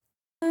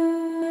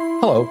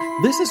Hello,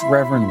 this is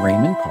Reverend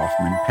Raymond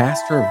Coffman,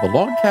 pastor of the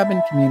Log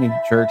Cabin Community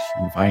Church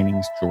in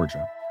Vinings,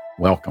 Georgia.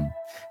 Welcome.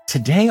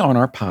 Today on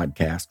our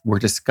podcast, we're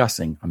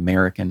discussing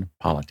American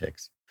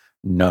politics.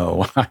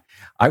 No,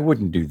 I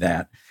wouldn't do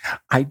that.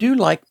 I do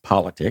like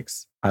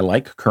politics. I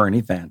like current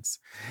events.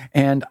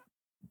 And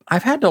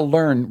I've had to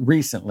learn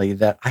recently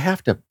that I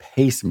have to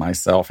pace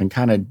myself and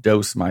kind of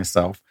dose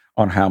myself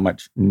on how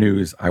much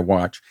news I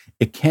watch.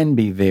 It can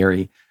be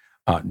very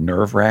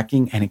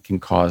nerve-wracking, and it can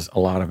cause a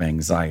lot of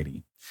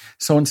anxiety.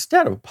 So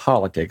instead of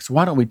politics,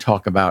 why don't we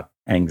talk about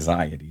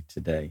anxiety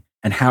today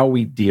and how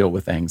we deal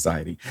with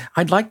anxiety?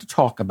 I'd like to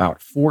talk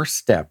about 4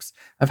 steps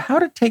of how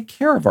to take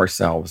care of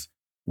ourselves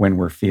when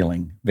we're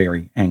feeling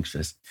very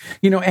anxious.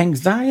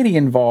 Anxiety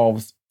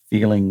involves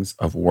feelings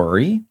of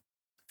worry,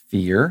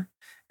 fear,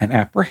 and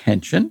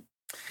apprehension.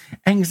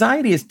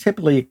 Anxiety is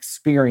typically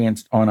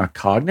experienced on a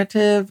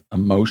cognitive,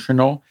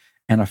 emotional,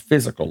 and a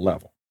physical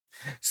level.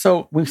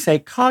 So we say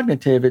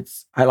cognitive,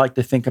 I like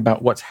to think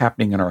about what's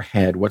happening in our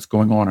head, what's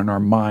going on in our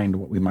mind,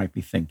 what we might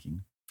be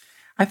thinking.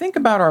 I think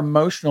about our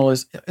emotional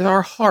as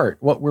our heart,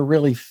 what we're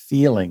really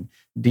feeling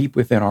deep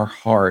within our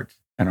heart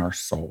and our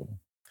soul.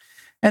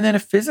 And then a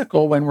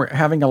physical, when we're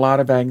having a lot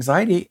of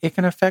anxiety, it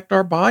can affect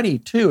our body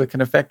too. It can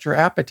affect your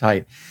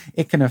appetite.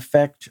 It can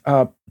affect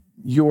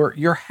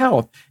your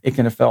health. It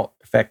can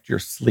affect your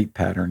sleep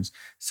patterns.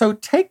 So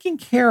taking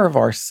care of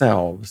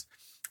ourselves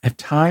at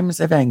times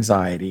of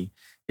anxiety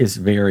is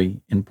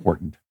very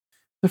important.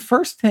 The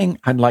first thing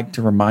I'd like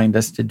to remind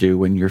us to do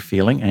when you're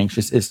feeling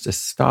anxious is to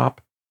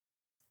stop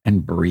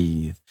and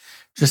breathe.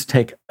 Just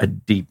take a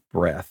deep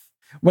breath.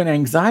 When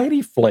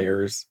anxiety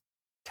flares,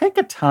 take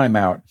a time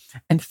out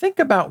and think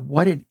about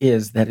what it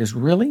is that is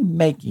really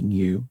making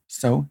you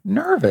so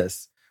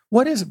nervous.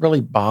 What is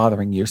really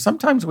bothering you?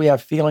 Sometimes we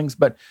have feelings,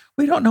 but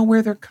we don't know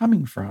where they're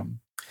coming from.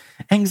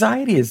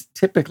 Anxiety is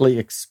typically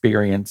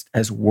experienced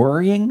as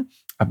worrying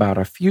about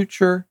a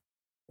future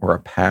or a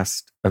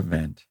past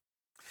event.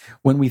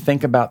 When we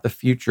think about the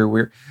future,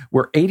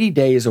 we're 80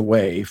 days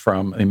away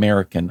from the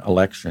American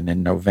election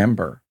in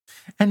November.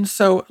 And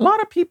so a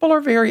lot of people are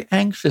very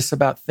anxious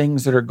about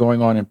things that are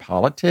going on in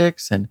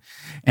politics and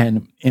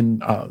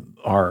in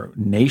our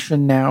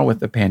nation now with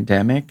the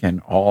pandemic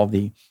and all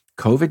the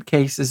COVID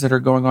cases that are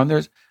going on.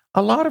 There's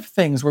a lot of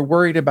things. We're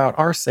worried about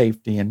our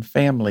safety and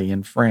family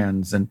and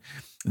friends and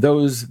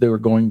those that are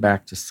going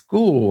back to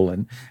school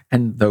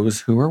and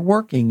those who are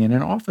working in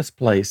an office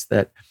place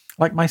that,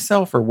 like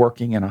myself, are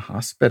working in a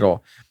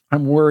hospital.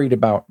 I'm worried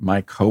about my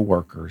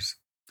coworkers.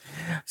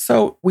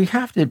 So we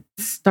have to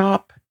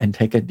stop and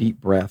take a deep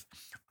breath.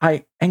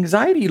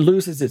 Anxiety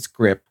loses its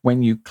grip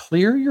when you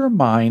clear your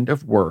mind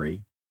of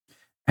worry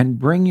and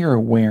bring your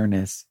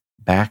awareness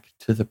back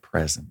to the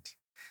present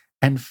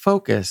and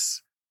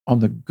focus on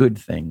the good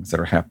things that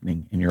are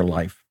happening in your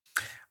life.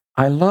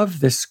 I love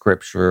this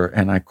scripture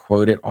and I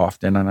quote it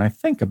often and I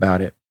think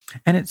about it.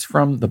 And it's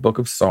from the book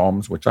of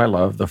Psalms, which I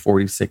love, the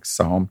 46th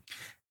Psalm.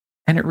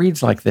 And it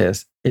reads like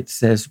this. It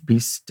says, "Be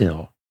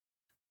still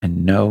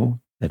and know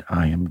that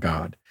I am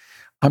God."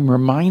 I'm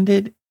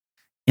reminded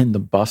in the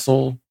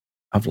bustle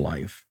of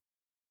life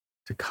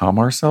to calm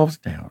ourselves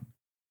down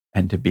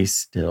and to be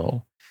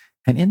still.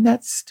 And in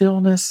that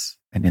stillness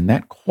and in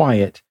that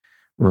quiet,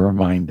 we're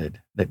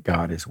reminded that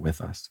God is with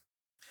us.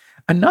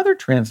 Another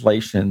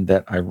translation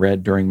that I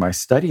read during my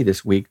study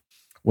this week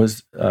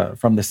was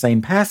from the same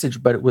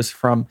passage, but it was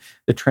from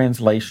the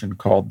translation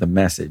called The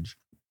Message.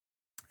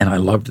 And I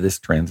loved this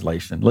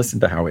translation. Listen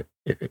to how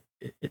it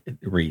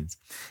reads.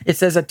 It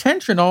says,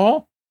 "Attention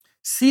all,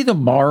 see the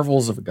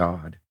marvels of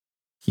God.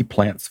 He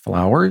plants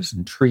flowers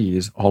and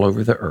trees all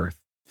over the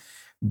earth,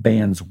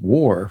 bans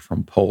war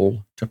from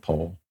pole to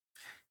pole.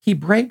 He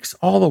breaks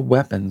all the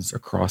weapons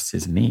across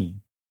his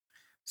knee.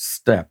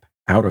 Step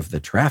out of the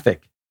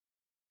traffic.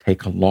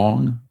 Take a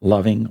long,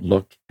 loving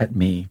look at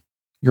me,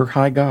 your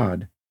high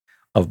God,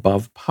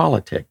 above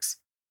politics,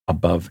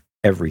 above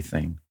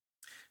everything."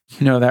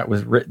 That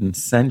was written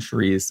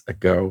centuries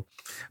ago,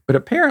 but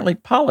apparently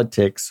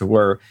politics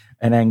were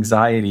an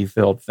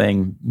anxiety-filled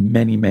thing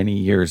many, many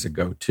years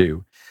ago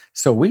too.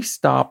 So we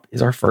stop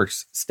is our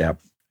first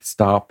step.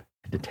 Stop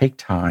and to take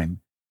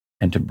time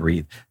and to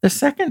breathe. The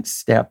second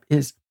step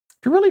is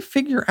to really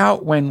figure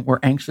out when we're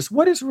anxious,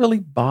 what is really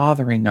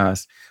bothering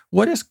us?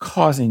 What is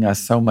causing us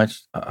so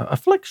much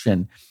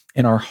affliction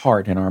in our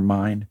heart and our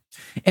mind?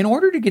 In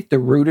order to get the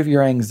root of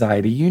your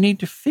anxiety, you need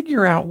to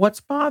figure out what's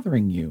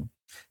bothering you.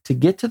 To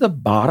get to the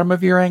bottom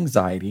of your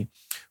anxiety,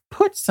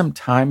 put some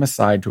time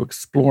aside to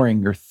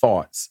exploring your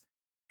thoughts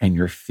and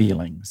your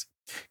feelings.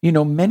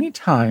 Many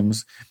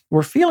times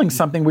we're feeling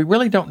something, we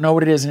really don't know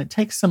what it is, and it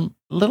takes some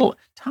little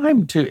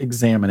time to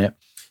examine it.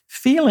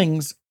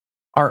 Feelings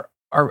are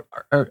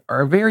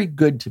very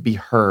good to be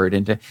heard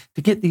and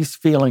to get these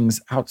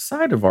feelings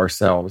outside of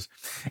ourselves.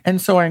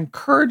 And so I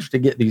encourage to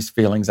get these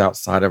feelings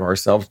outside of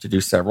ourselves to do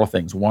several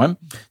things. One,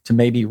 to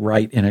maybe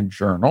write in a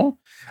journal.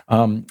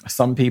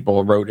 Some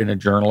people wrote in a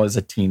journal as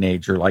a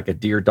teenager, like a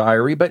dear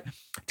diary, but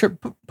to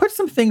put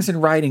some things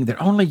in writing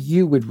that only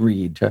you would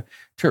read, to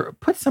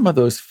put some of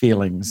those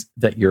feelings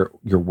that you're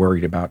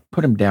worried about,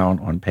 put them down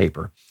on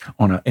paper,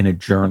 in a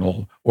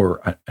journal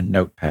or a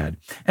notepad,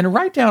 and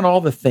write down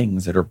all the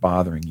things that are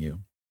bothering you.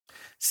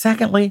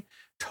 Secondly,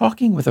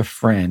 talking with a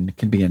friend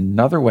can be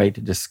another way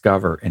to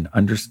discover and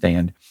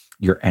understand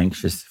your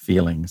anxious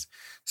feelings.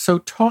 So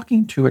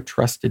talking to a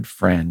trusted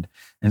friend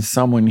and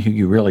someone who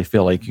you really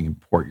feel like you can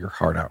pour your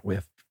heart out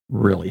with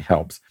really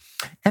helps.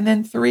 And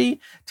then 3,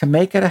 to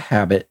make it a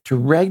habit to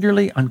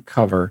regularly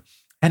uncover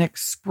and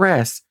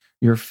express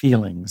your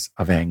feelings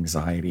of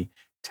anxiety.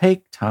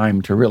 Take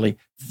time to really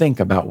think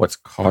about what's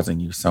causing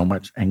you so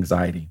much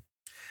anxiety.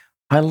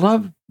 I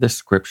love the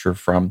scripture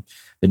from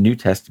the New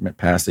Testament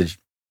passage,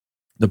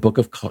 the book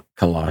of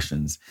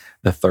Colossians,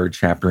 the 3rd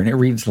chapter, and it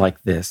reads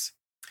like this: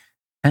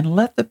 "And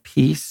let the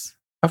peace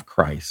of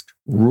Christ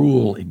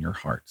rule in your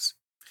hearts,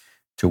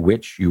 to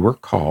which you were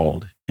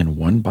called in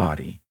one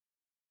body,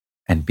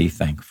 and be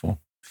thankful."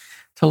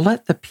 To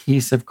let the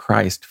peace of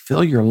Christ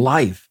fill your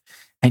life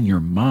and your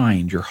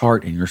mind, your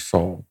heart and your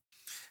soul.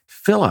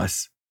 Fill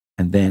us,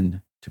 and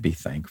then to be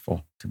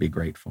thankful, to be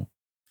grateful.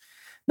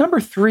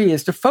 Number 3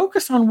 is to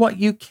focus on what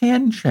you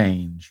can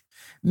change.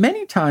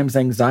 Many times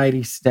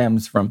anxiety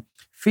stems from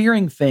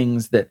fearing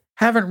things that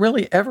haven't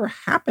really ever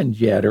happened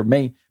yet or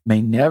may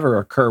never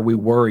occur. We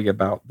worry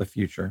about the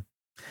future.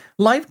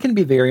 Life can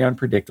be very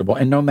unpredictable,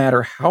 and no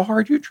matter how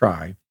hard you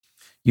try,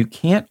 you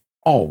can't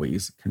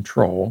always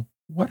control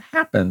what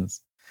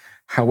happens.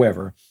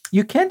 However,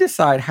 you can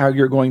decide how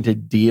you're going to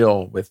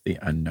deal with the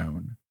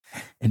unknown.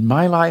 In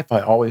my life,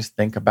 I always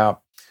think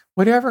about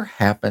whatever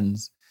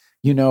happens,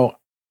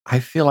 I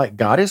feel like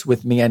God is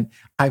with me, and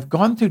I've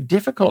gone through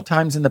difficult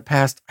times in the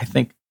past. I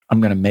think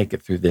I'm going to make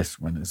it through this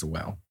one as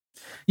well.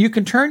 You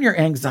can turn your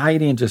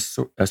anxiety into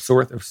a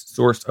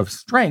source of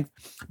strength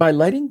by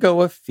letting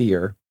go of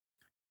fear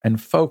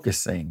and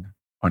focusing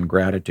on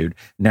gratitude.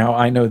 Now,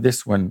 I know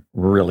this one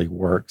really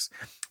works.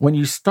 When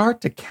you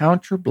start to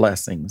count your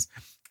blessings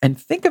and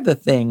think of the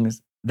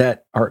things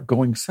that are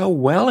going so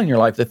well in your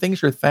life, the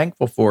things you're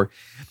thankful for,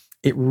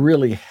 it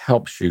really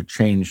helps you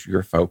change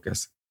your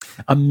focus.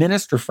 A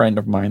minister friend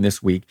of mine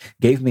this week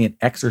gave me an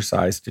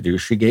exercise to do.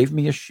 She gave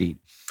me a sheet,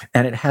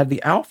 and it had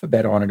the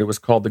alphabet on it. It was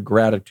called the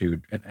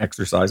gratitude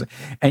exercise.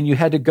 And you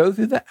had to go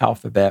through the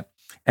alphabet,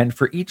 and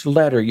for each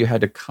letter, you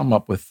had to come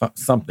up with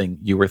something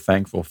you were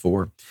thankful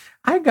for.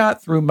 I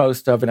got through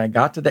most of it. I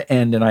got to the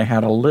end, and I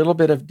had a little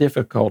bit of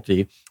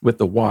difficulty with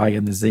the Y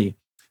and the Z.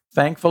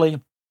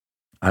 Thankfully,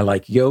 I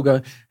like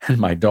yoga, and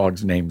my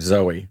dog's named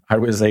Zoe. I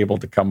was able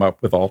to come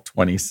up with all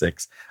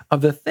 26 of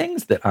the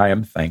things that I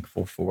am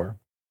thankful for.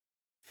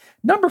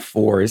 Number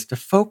 4 is to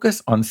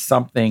focus on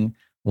something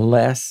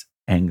less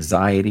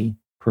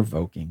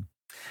anxiety-provoking.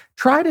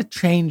 Try to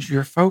change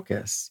your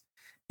focus.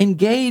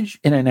 Engage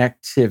in an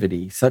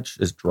activity such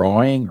as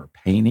drawing or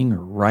painting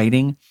or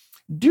writing.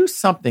 Do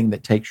something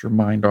that takes your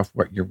mind off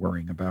what you're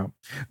worrying about.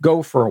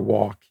 Go for a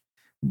walk.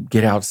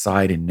 Get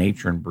outside in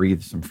nature and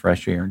breathe some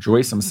fresh air.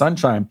 Enjoy some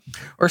sunshine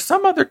or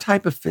some other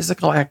type of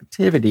physical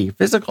activity.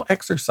 Physical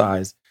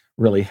exercise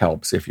really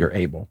helps if you're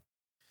able.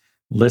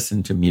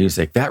 Listen to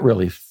music. That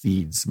really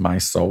feeds my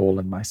soul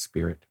and my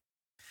spirit.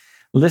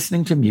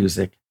 Listening to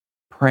music,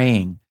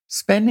 praying,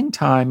 spending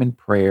time in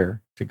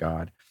prayer to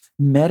God,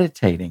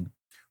 meditating,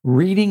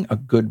 reading a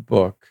good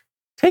book,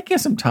 taking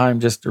some time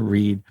just to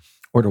read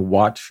or to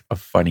watch a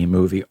funny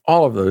movie.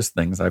 All of those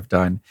things I've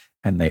done,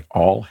 and they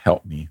all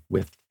help me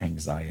with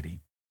anxiety.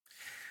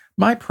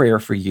 My prayer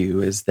for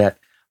you is that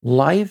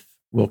life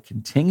will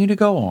continue to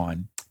go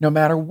on no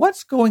matter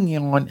what's going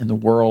on in the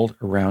world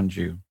around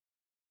you.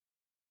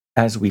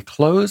 As we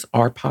close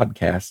our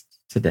podcast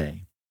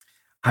today,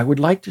 I would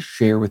like to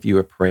share with you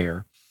a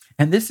prayer,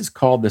 and this is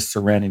called the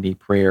Serenity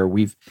Prayer.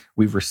 We've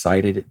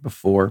recited it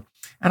before,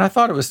 and I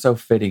thought it was so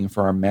fitting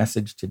for our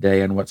message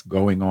today and what's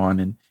going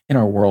on in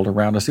our world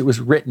around us. It was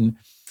written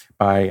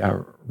by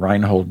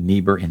Reinhold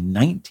Niebuhr in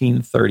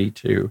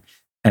 1932,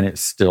 and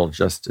it's still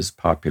just as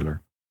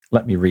popular.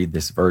 Let me read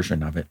this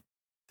version of it,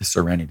 the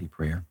Serenity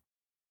Prayer.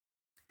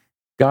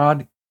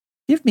 God,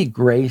 give me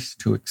grace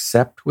to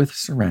accept with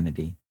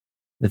serenity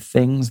the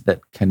things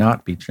that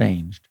cannot be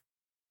changed,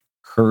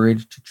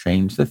 courage to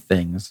change the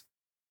things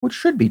which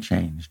should be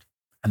changed,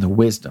 and the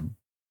wisdom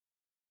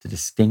to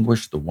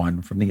distinguish the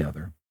one from the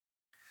other.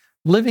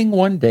 Living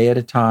one day at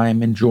a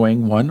time,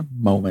 enjoying one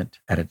moment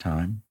at a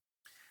time,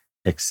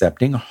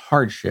 accepting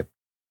hardship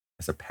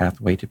as a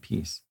pathway to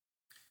peace,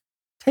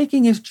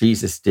 taking as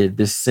Jesus did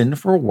this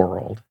sinful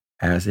world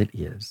as it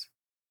is,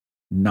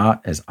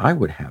 not as I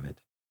would have it,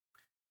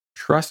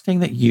 trusting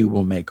that you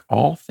will make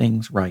all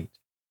things right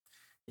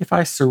if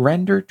I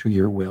surrender to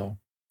your will,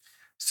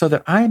 so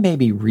that I may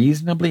be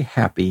reasonably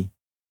happy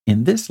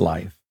in this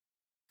life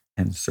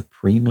and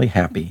supremely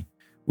happy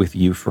with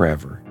you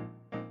forever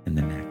in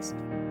the next.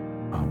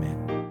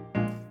 Amen.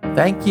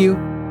 Thank you,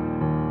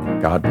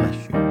 and God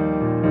bless you.